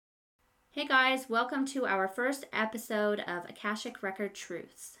Hey guys, welcome to our first episode of Akashic Record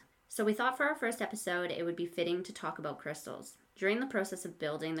Truths. So we thought for our first episode it would be fitting to talk about crystals. During the process of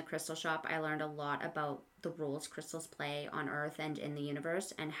building the crystal shop, I learned a lot about the roles crystals play on Earth and in the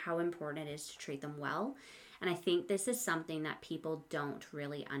universe and how important it is to treat them well. And I think this is something that people don't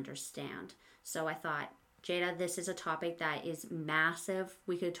really understand. So I thought, Jada, this is a topic that is massive.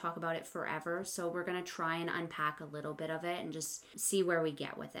 We could talk about it forever. So we're going to try and unpack a little bit of it and just see where we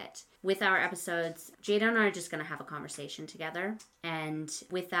get with it. With our episodes, Jada and I are just going to have a conversation together. And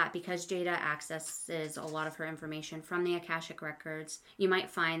with that, because Jada accesses a lot of her information from the Akashic Records, you might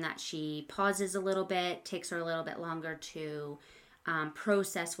find that she pauses a little bit, takes her a little bit longer to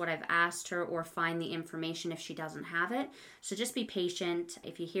process what I've asked her or find the information if she doesn't have it. So just be patient.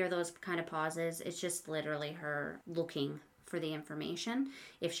 If you hear those kind of pauses, it's just literally her looking for the information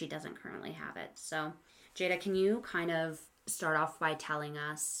if she doesn't currently have it. So Jada, can you kind of start off by telling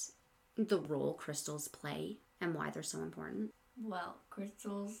us the role crystals play and why they're so important? Well,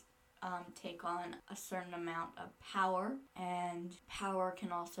 crystals take on a certain amount of power, and power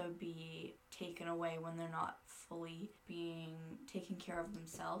can also be taken away when they're not fully being taken care of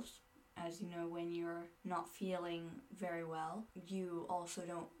themselves. As you know, when you're not feeling very well, you also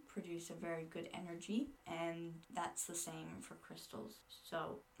don't produce a very good energy, and that's the same for crystals.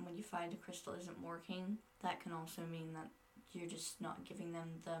 So when you find a crystal isn't working, that can also mean that you're just not giving them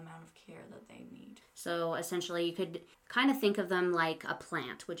the amount of care that they need. So essentially you could kind of think of them like a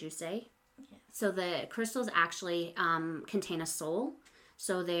plant, would you say? Yeah. So the crystals actually contain a soul.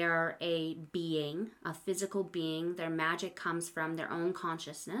 So they are a being, a physical being. Their magic comes from their own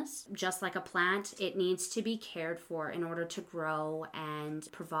consciousness. Just like a plant, it needs to be cared for in order to grow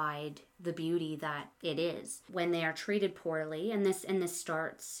and provide the beauty that it is. When they are treated poorly, and this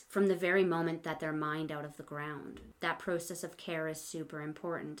starts from the very moment that they're mined out of the ground. That process of care is super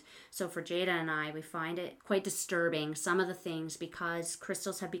important. So for Jada and I, we find it quite disturbing, some of the things, because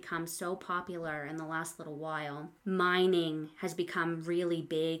crystals have become so popular in the last little while. Mining has become really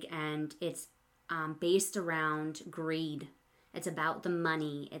big, and it's based around greed. It's about the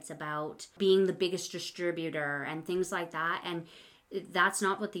money. It's about being the biggest distributor and things like that. And that's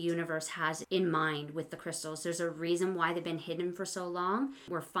not what the universe has in mind with the crystals. There's a reason why they've been hidden for so long.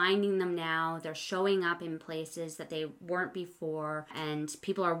 We're finding them now. They're showing up in places that they weren't before, and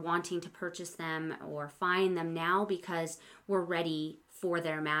people are wanting to purchase them or find them now because we're ready for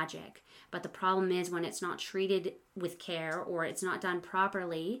their magic. But the problem is when it's not treated with care or it's not done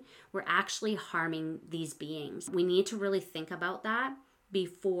properly, we're actually harming these beings. We need to really think about that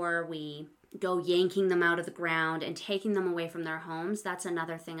before we go yanking them out of the ground and taking them away from their homes. That's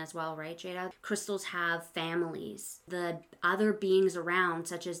another thing as well, right, Jada? Crystals have families. The other beings around,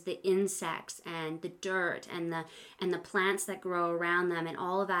 such as the insects and the dirt and the plants that grow around them and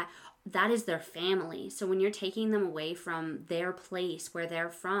all of that, that is their family. So when you're taking them away from their place where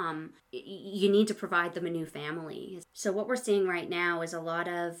they're from, you need to provide them a new family. So what we're seeing right now is a lot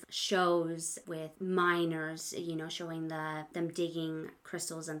of shows with miners, showing them digging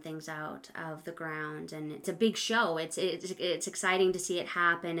crystals and things out of the ground, and it's a big show. It's exciting to see it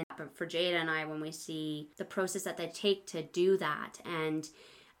happen. But for Jada and I, when we see the process that they take to do that and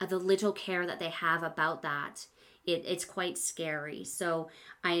the little care that they have about that, it's quite scary. So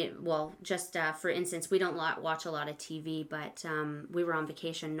for instance, we don't watch a lot of TV, but we were on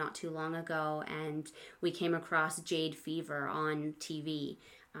vacation not too long ago, and we came across jade fever on TV.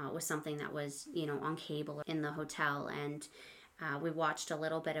 It was something that was, on cable in the hotel, and we watched a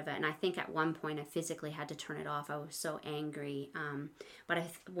little bit of it, and I think at one point I physically had to turn it off. I was so angry. But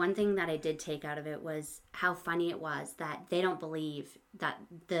one thing that I did take out of it was how funny it was that they don't believe that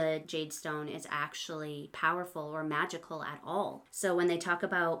the jade stone is actually powerful or magical at all. So when they talk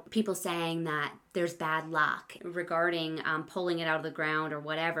about people saying that there's bad luck regarding pulling it out of the ground or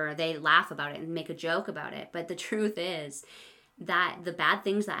whatever, they laugh about it and make a joke about it. But the truth is that the bad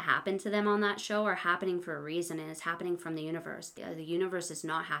things that happen to them on that show are happening for a reason, and it's happening from the universe. The universe is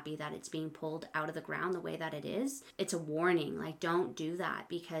not happy that it's being pulled out of the ground the way that it is. It's a warning, don't do that,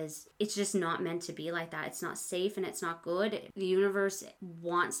 because it's just not meant to be like that. It's not safe and it's not good. The universe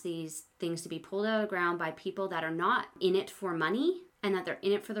wants these things to be pulled out of the ground by people that are not in it for money, and that they're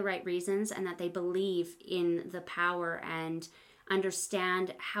in it for the right reasons, and that they believe in the power and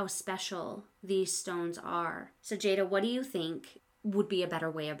understand how special these stones are. So Jada, what do you think would be a better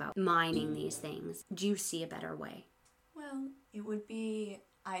way about mining these things? Do you see a better way? Well, it would be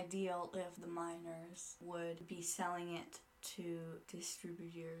ideal if the miners would be selling it to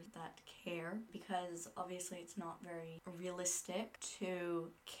distributors that care, because obviously it's not very realistic to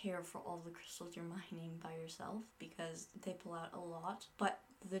care for all the crystals you're mining by yourself, because they pull out a lot. But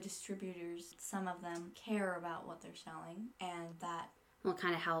the distributors, some of them care about what they're selling, and that well, it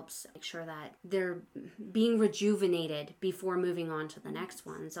kind of helps make sure that they're being rejuvenated before moving on to the next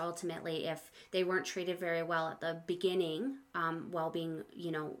ones. Ultimately, if they weren't treated very well at the beginning, while being,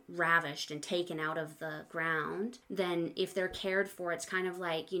 ravished and taken out of the ground, then if they're cared for, it's kind of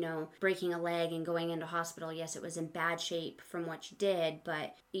like, breaking a leg and going into hospital. Yes, it was in bad shape from what you did,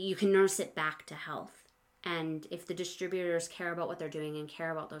 but you can nurse it back to health. And if the distributors care about what they're doing and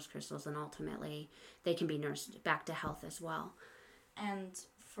care about those crystals, then ultimately they can be nursed back to health as well. And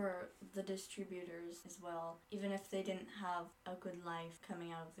for the distributors as well, even if they didn't have a good life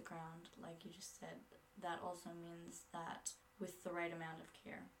coming out of the ground, like you just said, that also means that with the right amount of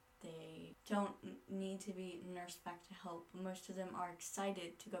care, they don't need to be nursed back to health. Most of them are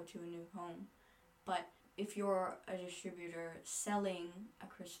excited to go to a new home. But if you're a distributor selling a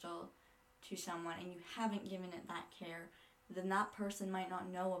crystal to someone and you haven't given it that care, then that person might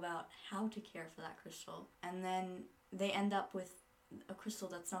not know about how to care for that crystal. And then they end up with a crystal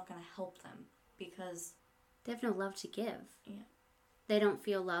that's not going to help them because they have no love to give. Yeah. They don't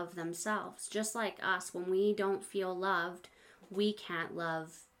feel love themselves. Just like us, when we don't feel loved, we can't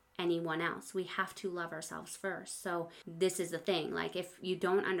love anyone else. We have to love ourselves first. So this is the thing. Like, if you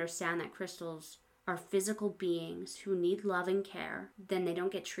don't understand that crystals are physical beings who need love and care, then they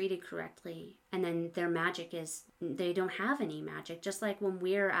don't get treated correctly. And then their magic is, they don't have any magic. Just like when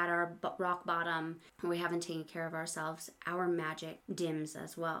we're at our rock bottom, we haven't taken care of ourselves, our magic dims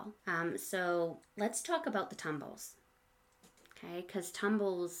as well. So let's talk about the tumbles. Okay, because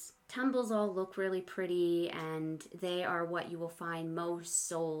tumbles all look really pretty, and they are what you will find most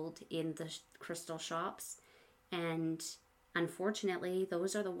sold in the crystal shops. And unfortunately,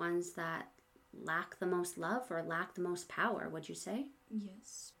 those are the ones that lack the most love or lack the most power, would you say?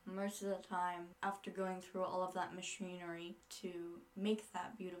 Yes. Most of the time, after going through all of that machinery to make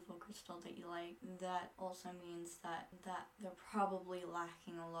that beautiful crystal that you like, that also means that they're probably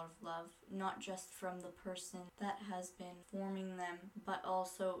lacking a lot of love, not just from the person that has been forming them, but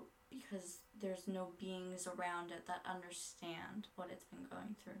also because there's no beings around it that understand what it's been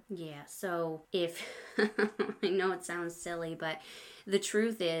going through. Yeah, so if, I know it sounds silly, but the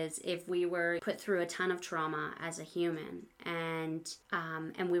truth is, if we were put through a ton of trauma as a human, and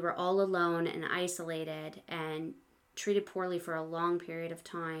we were all alone and isolated and treated poorly for a long period of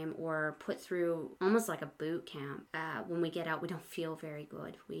time, or put through almost like a boot camp, when we get out, we don't feel very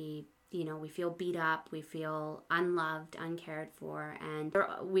good. We feel beat up, we feel unloved, uncared for, and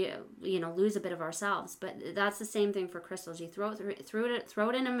we, lose a bit of ourselves. But that's the same thing for crystals. You throw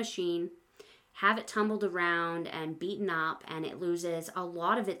it in a machine, have it tumbled around and beaten up, and it loses a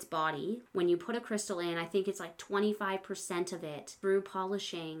lot of its body. When you put a crystal in, I think it's like 25% of it through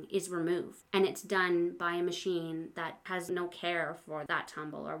polishing is removed. And it's done by a machine that has no care for that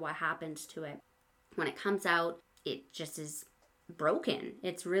tumble or what happens to it. When it comes out, it just is broken.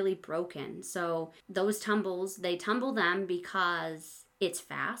 It's really broken. So those tumbles, they tumble them because it's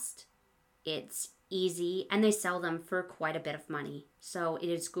fast, it's easy, and they sell them for quite a bit of money. So it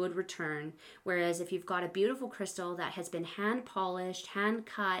is good return. Whereas if you've got a beautiful crystal that has been hand polished, hand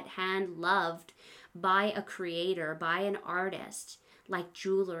cut, hand loved by a creator, by an artist, like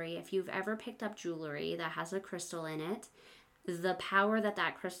jewelry, if you've ever picked up jewelry that has a crystal in it, the power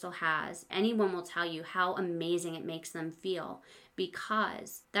that crystal has, anyone will tell you how amazing it makes them feel,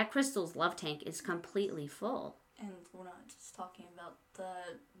 because that crystal's love tank is completely full. And we're not just talking about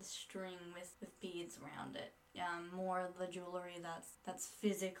the string with beads around it. More the jewelry that's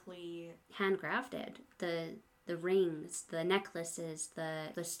physically handcrafted. The rings, the necklaces,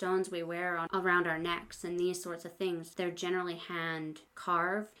 the stones we wear around our necks, and these sorts of things, they're generally hand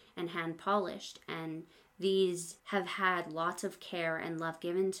carved and hand polished, and these have had lots of care and love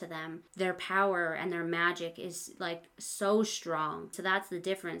given to them. Their power and their magic is like so strong. So that's the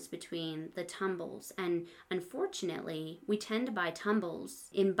difference between the tumbles. And unfortunately, we tend to buy tumbles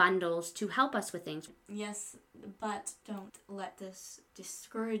in bundles to help us with things. Yes, but don't let this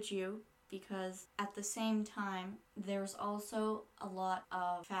discourage you, because at the same time, there's also a lot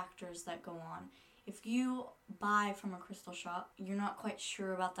of factors that go on. If you buy from a crystal shop, you're not quite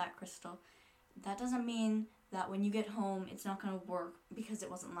sure about that crystal. That doesn't mean that when you get home, it's not going to work because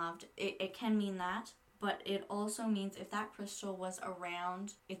it wasn't loved. It can mean that, but it also means if that crystal was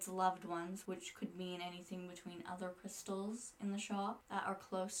around its loved ones, which could mean anything between other crystals in the shop that are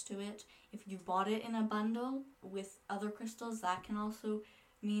close to it. If you bought it in a bundle with other crystals, that can also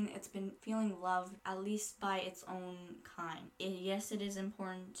mean it's been feeling loved, at least by its own kind. Yes, it is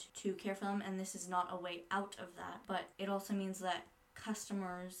important to care for them, and this is not a way out of that, but it also means that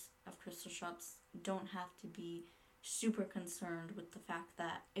customers of crystal shops don't have to be super concerned with the fact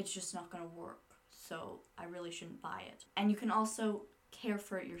that it's just not going to work. So I really shouldn't buy it. And you can also care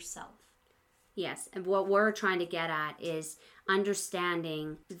for it yourself. Yes, and what we're trying to get at is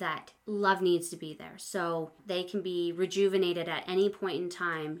understanding that love needs to be there. So they can be rejuvenated at any point in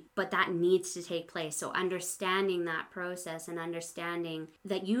time, but that needs to take place. So understanding that process and understanding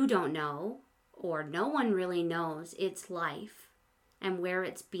that you don't know, or no one really knows, its life and where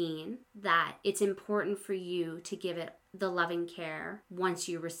it's been, that it's important for you to give it the loving care once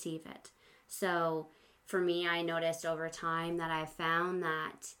you receive it. So for me, I noticed over time that I found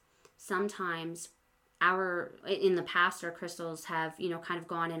that sometimes in the past, our crystals have, kind of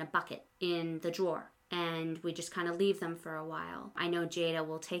gone in a bucket in the drawer, and we just kind of leave them for a while. I know Jada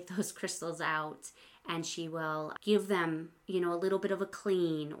will take those crystals out and she will give them, a little bit of a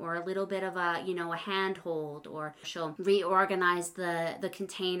clean, or a little bit of a handhold, or she'll reorganize the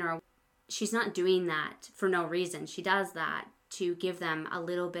container. She's not doing that for no reason. She does that to give them a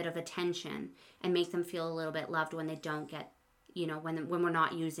little bit of attention and make them feel a little bit loved when they don't get, when we're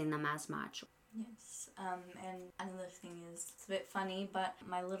not using them as much. Yes, and another thing is, it's a bit funny, but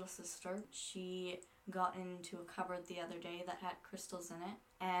my little sister, she got into a cupboard the other day that had crystals in it,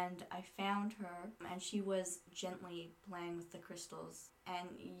 and I found her, and she was gently playing with the crystals, and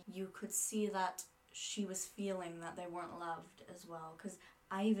you could see that she was feeling that they weren't loved as well, because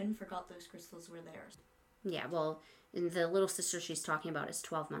I even forgot those crystals were theirs. Yeah, well, the little sister she's talking about is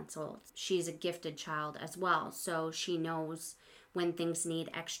 12 months old. She's a gifted child as well, so she knows when things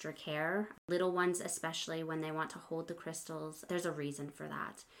need extra care. Little ones, especially when they want to hold the crystals, there's a reason for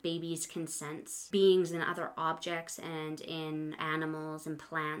that. Babies can sense beings in other objects and in animals and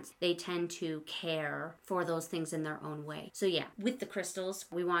plants. They tend to care for those things in their own way. So yeah, with the crystals,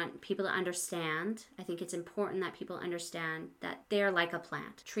 we want people to understand. I think it's important that people understand that they're like a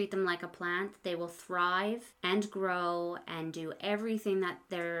plant. Treat them like a plant. They will thrive and grow and do everything that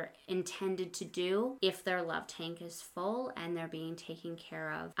they're intended to do if their love tank is full and they're being taken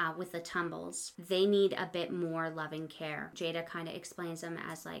care of. With the tumbles, they need a bit more loving care. Jada kind of explains them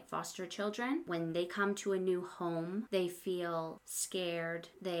as like foster children. When they come to a new home, they feel scared.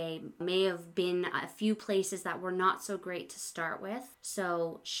 They may have been a few places that were not so great to start with.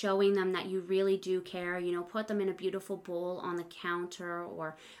 So showing them that you really do care, put them in a beautiful bowl on the counter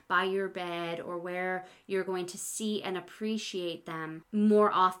or by your bed, or where you're going to see and appreciate them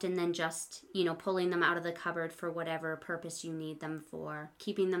more often than just, pulling them out of the cupboard for whatever purpose you need them for.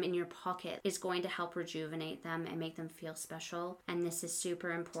 Keeping them in your pocket is going to help rejuvenate them and make them feel special. And this is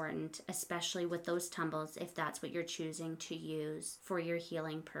super important, especially with those tumbles, if that's what you're choosing to use for your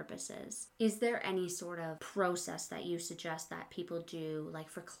healing purposes. Is there any sort of process that you suggest that people do, like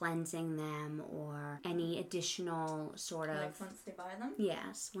for cleansing them, or any additional sort of... Like once they buy them?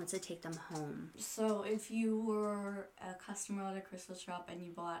 Yes, once they take them home. So if you were a customer at a crystal shop and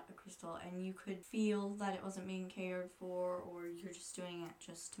you bought a crystal and you could feel that it wasn't being cared for, or you're just doing it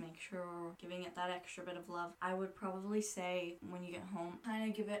just to make sure, or giving it that extra bit of love, I would probably say when you get home, kind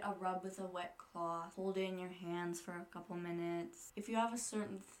of give it a rub with a wet cloth, hold it in your hands for a couple minutes. If you have a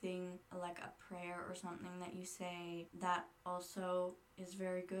certain thing, like a prayer or something that you say, that also is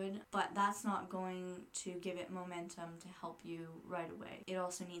very good, but that's not going to give it momentum to help you right away. It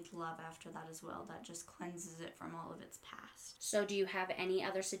also needs love after that as well. That just cleanses it from all of its past. So do you have any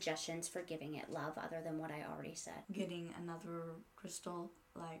other suggestions for giving it love other than what I already said? Getting another crystal,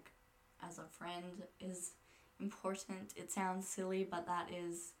 like, as a friend is important. It sounds silly, but that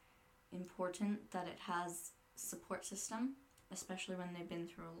is important, that it has support system, especially when they've been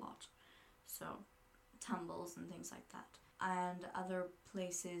through a lot. So tumbles and things like that. And other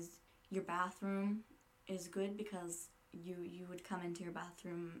places, your bathroom is good, because you would come into your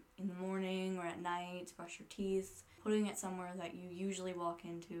bathroom in the morning or at night to brush your teeth. Putting it somewhere that you usually walk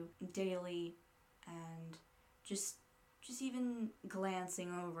into daily, and just even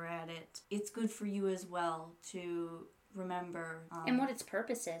glancing over at it, it's good for you as well to remember. And what its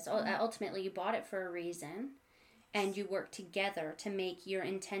purpose is. Ultimately, you bought it for a reason. And you work together to make your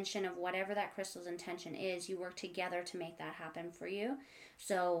intention of whatever that crystal's intention is, you work together to make that happen for you.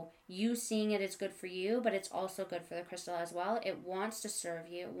 So you seeing it is good for you, but it's also good for the crystal as well. It wants to serve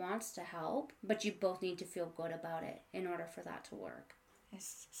you, it wants to help, but you both need to feel good about it in order for that to work.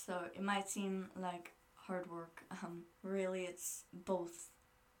 Yes, so it might seem like hard work. Really, it's both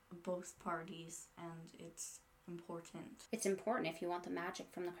parties, and it's important. It's important if you want the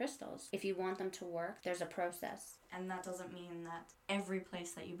magic from the crystals. If you want them to work, there's a process. And that doesn't mean that every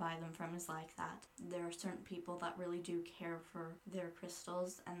place that you buy them from is like that. There are certain people that really do care for their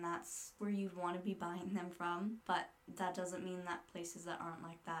crystals, and that's where you'd want to be buying them from. But that doesn't mean that places that aren't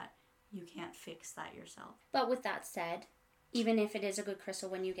like that, you can't fix that yourself. But with that said, even if it is a good crystal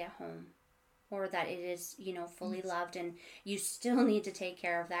when you get home, or that it is, fully loved, and you still need to take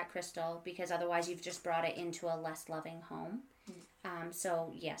care of that crystal, because otherwise you've just brought it into a less loving home.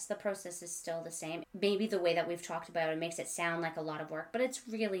 So yes, the process is still the same. Maybe the way that we've talked about it makes it sound like a lot of work, but it's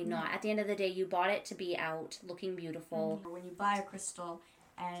really not. At the end of the day, you bought it to be out looking beautiful. When you buy a crystal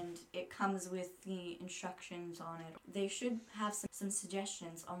and it comes with the instructions on it, they should have some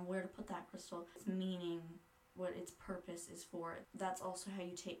suggestions on where to put that crystal, its meaning, what its purpose is for. That's also how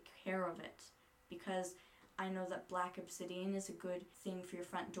you take care of it, because I know that black obsidian is a good thing for your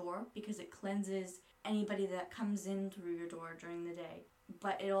front door because it cleanses anybody that comes in through your door during the day.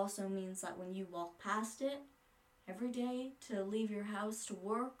 But it also means that when you walk past it every day to leave your house to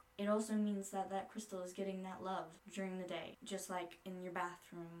work, it also means that that crystal is getting that love during the day. Just like in your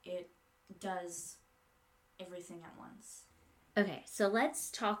bathroom, it does everything at once. Okay, so let's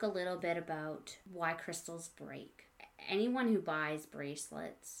talk a little bit about why crystals break. Anyone who buys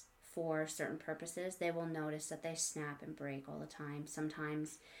bracelets for certain purposes, they will notice that they snap and break all the time.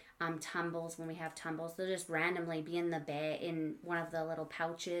 Sometimes tumbles, when we have tumbles, they'll just randomly be in the bag, in one of the little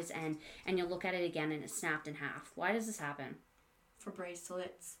pouches, and you'll look at it again and it's snapped in half. Why does this happen? For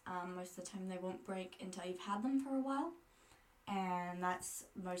bracelets, most of the time they won't break until you've had them for a while, and that's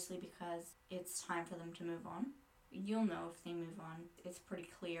mostly because it's time for them to move on. You'll know if they move on. It's pretty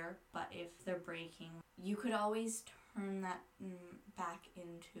clear, but if they're breaking, you could always turn that back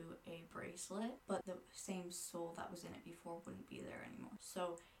into a bracelet, but the same soul that was in it before wouldn't be there anymore.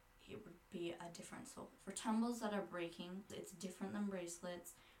 So it would be a different soul. For tumbles that are breaking, it's different than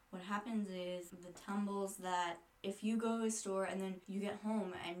bracelets. What happens is the tumbles that, if you go to a store and then you get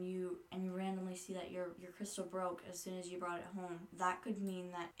home and you randomly see that your crystal broke as soon as you brought it home, that could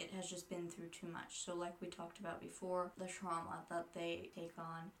mean that it has just been through too much. So like we talked about before, the trauma that they take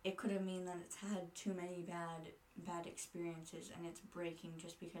on, it could have mean that it's had too many bad experiences and it's breaking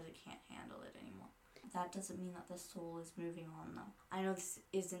just because it can't handle it anymore. That doesn't mean that the soul is moving on, though. I know this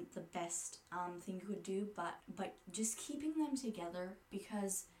isn't the best thing you could do, but just keeping them together,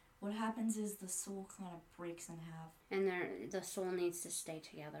 because what happens is the soul kind of breaks in half. And the soul needs to stay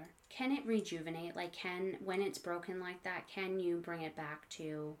together. Can it rejuvenate? When it's broken like that, can you bring it back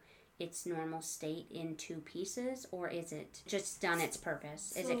to its normal state in two pieces, or is it just done its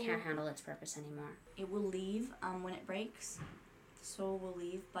purpose? It can't handle its purpose anymore? It will leave when it breaks. The soul will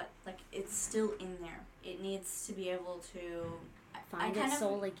leave, but it's still in there. It needs to be able to find its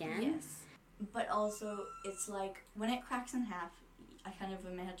soul again. Yes, but also it's like when it cracks in half, I kind of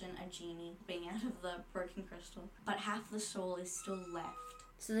imagine a genie being out of the broken crystal, but half the soul is still left.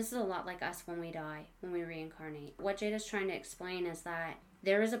 So this is a lot like us when we die, when we reincarnate. What Jada's trying to explain is that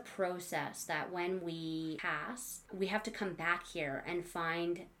there is a process that when we pass, we have to come back here and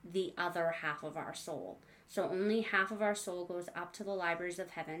find the other half of our soul. So only half of our soul goes up to the libraries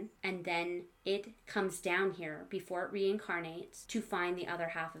of heaven, and then it comes down here before it reincarnates to find the other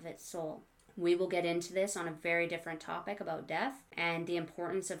half of its soul. We will get into this on a very different topic about death and the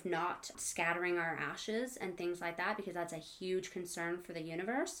importance of not scattering our ashes and things like that, because that's a huge concern for the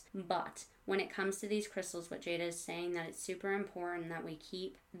universe. But when it comes to these crystals, what Jada is saying, that it's super important that we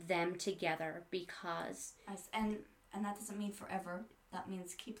keep them together, because... And that doesn't mean forever. That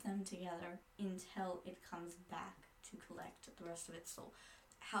means keep them together until it comes back to collect the rest of its soul.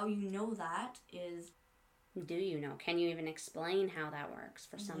 How you know that is... Do you know? Can you even explain how that works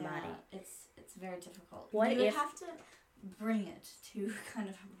for somebody? Yeah, it's very difficult. You would have to bring it to kind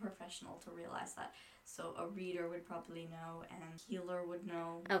of a professional to realize that. So a reader would probably know, and a healer would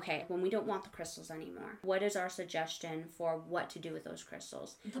know. Okay, when we don't want the crystals anymore, what is our suggestion for what to do with those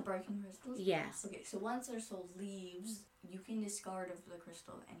crystals? The breaking crystals? Yes. Okay, so once their soul leaves, you can discard of the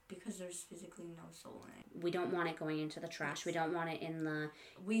crystal, and because there's physically no soul in it. We don't want it going into the trash. Yes. We don't want it in the...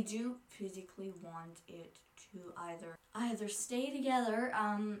 We do physically want it to either stay together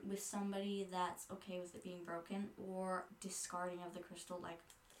with somebody that's okay with it being broken, or discarding of the crystal, like...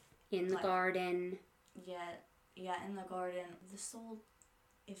 In the garden. Yeah, in the garden. The soul,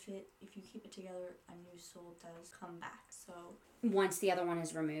 if you keep it together, a new soul does come back. So once the other one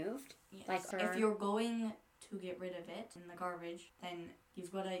is removed, yes. If you're going to get rid of it in the garbage, then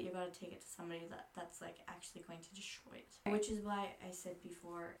you've got to take it to somebody that's like actually going to destroy it. Which is why I said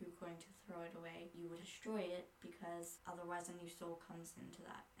before, if you're going to throw it away, you would destroy it, because otherwise a new soul comes into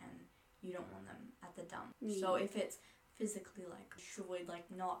that, and you don't want them at the dump. Yeah. So if it's physically like destroyed, like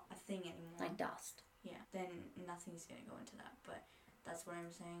not a thing anymore, like dust, yeah, then nothing's gonna go into that. But that's what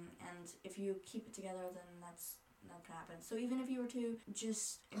I'm saying. And if you keep it together, then that's not gonna happen. So even if you were to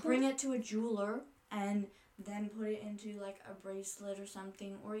just bring it to a jeweler and then put it into like a bracelet or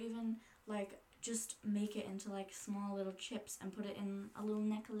something, or even like just make it into like small little chips and put it in a little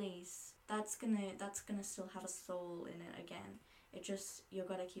necklace. That's gonna still have a soul in it again. It just, you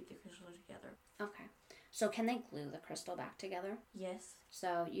gotta keep the crystal together. Okay. So can they glue the crystal back together? Yes.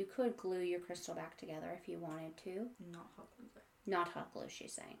 So you could glue your crystal back together if you wanted to. Not hot glue though. Not hot glue,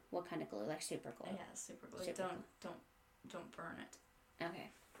 she's saying. What kind of glue? Like super glue? Yeah, super glue. Super Don't burn it. Okay.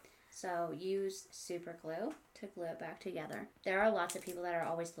 So use super glue to glue it back together. There are lots of people that are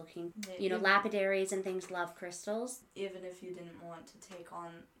always looking, lapidaries and things love crystals. Even if you didn't want to take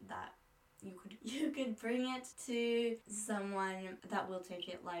on that, you could bring it to someone that will take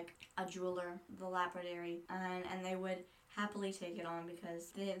it, like a jeweler, the lapidary, and they would happily take it on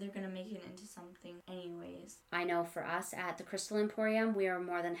because they're going to make it into something anyways. I know for us at the Crystal Emporium, we are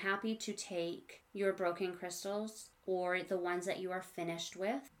more than happy to take your broken crystals or the ones that you are finished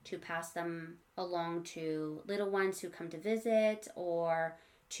with to pass them along to little ones who come to visit, or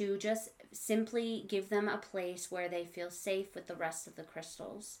to just simply give them a place where they feel safe with the rest of the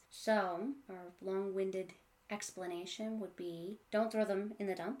crystals. So, our long-winded explanation would be, don't throw them in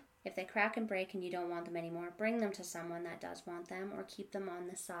the dump. If they crack and break and you don't want them anymore, bring them to someone that does want them, or keep them on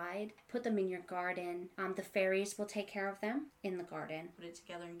the side. Put them in your garden. The fairies will take care of them in the garden. Put it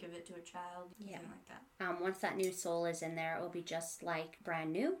together and give it to a child, something like that. Once that new soul is in there, it will be just like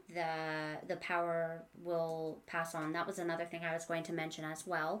brand new. The power will pass on. That was another thing I was going to mention as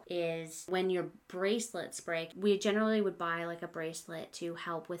well, is when your bracelets break, we generally would buy like a bracelet to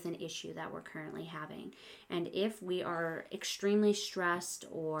help with an issue that we're currently having. And if we are extremely stressed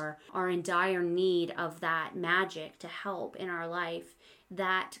or are in dire need of that magic to help in our life,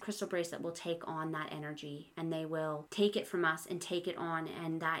 that crystal bracelet will take on that energy, and they will take it from us and take it on,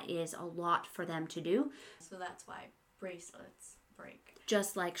 and that is a lot for them to do. So that's why bracelets break.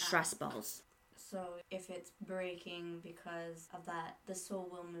 Just like stress balls. So if it's breaking because of that, the soul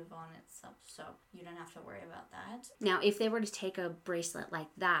will move on itself. So you don't have to worry about that. Now, if they were to take a bracelet like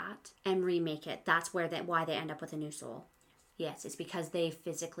that and remake it, that's why they end up with a new soul. Yes, it's because they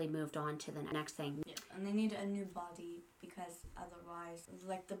physically moved on to the next thing. Yeah, and they need a new body because otherwise,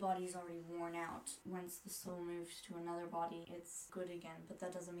 like, the body's already worn out. Once the soul moves to another body, it's good again. But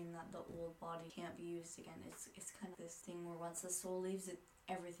that doesn't mean that the old body can't be used again. It's kind of this thing where once the soul leaves,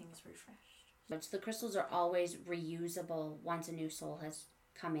 everything is refreshed. So the crystals are always reusable once a new soul has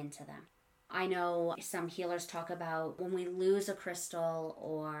come into them. I know some healers talk about when we lose a crystal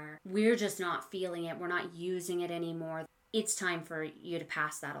or we're just not feeling it, we're not using it anymore, it's time for you to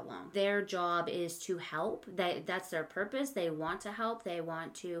pass that along. Their job is to help. That's their purpose. They want to help. They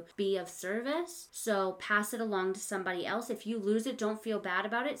want to be of service. So pass it along to somebody else. If you lose it, don't feel bad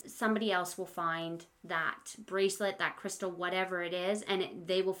about it. Somebody else will find that bracelet, that crystal, whatever it is, and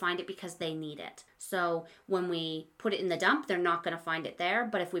they will find it because they need it. So when we put it in the dump, they're not going to find it there.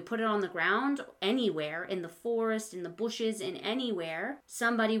 But if we put it on the ground, anywhere, in the forest, in the bushes, in anywhere,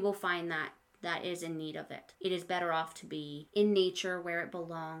 somebody will find that is in need of it. It is better off to be in nature where it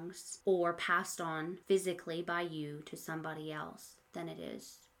belongs, or passed on physically by you to somebody else, than it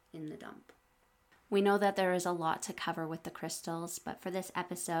is in the dump. We know that there is a lot to cover with the crystals, but for this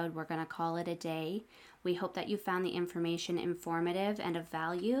episode, we're going to call it a day. We hope that you found the information informative and of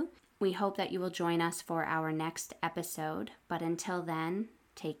value. We hope that you will join us for our next episode, but until then,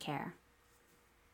 take care.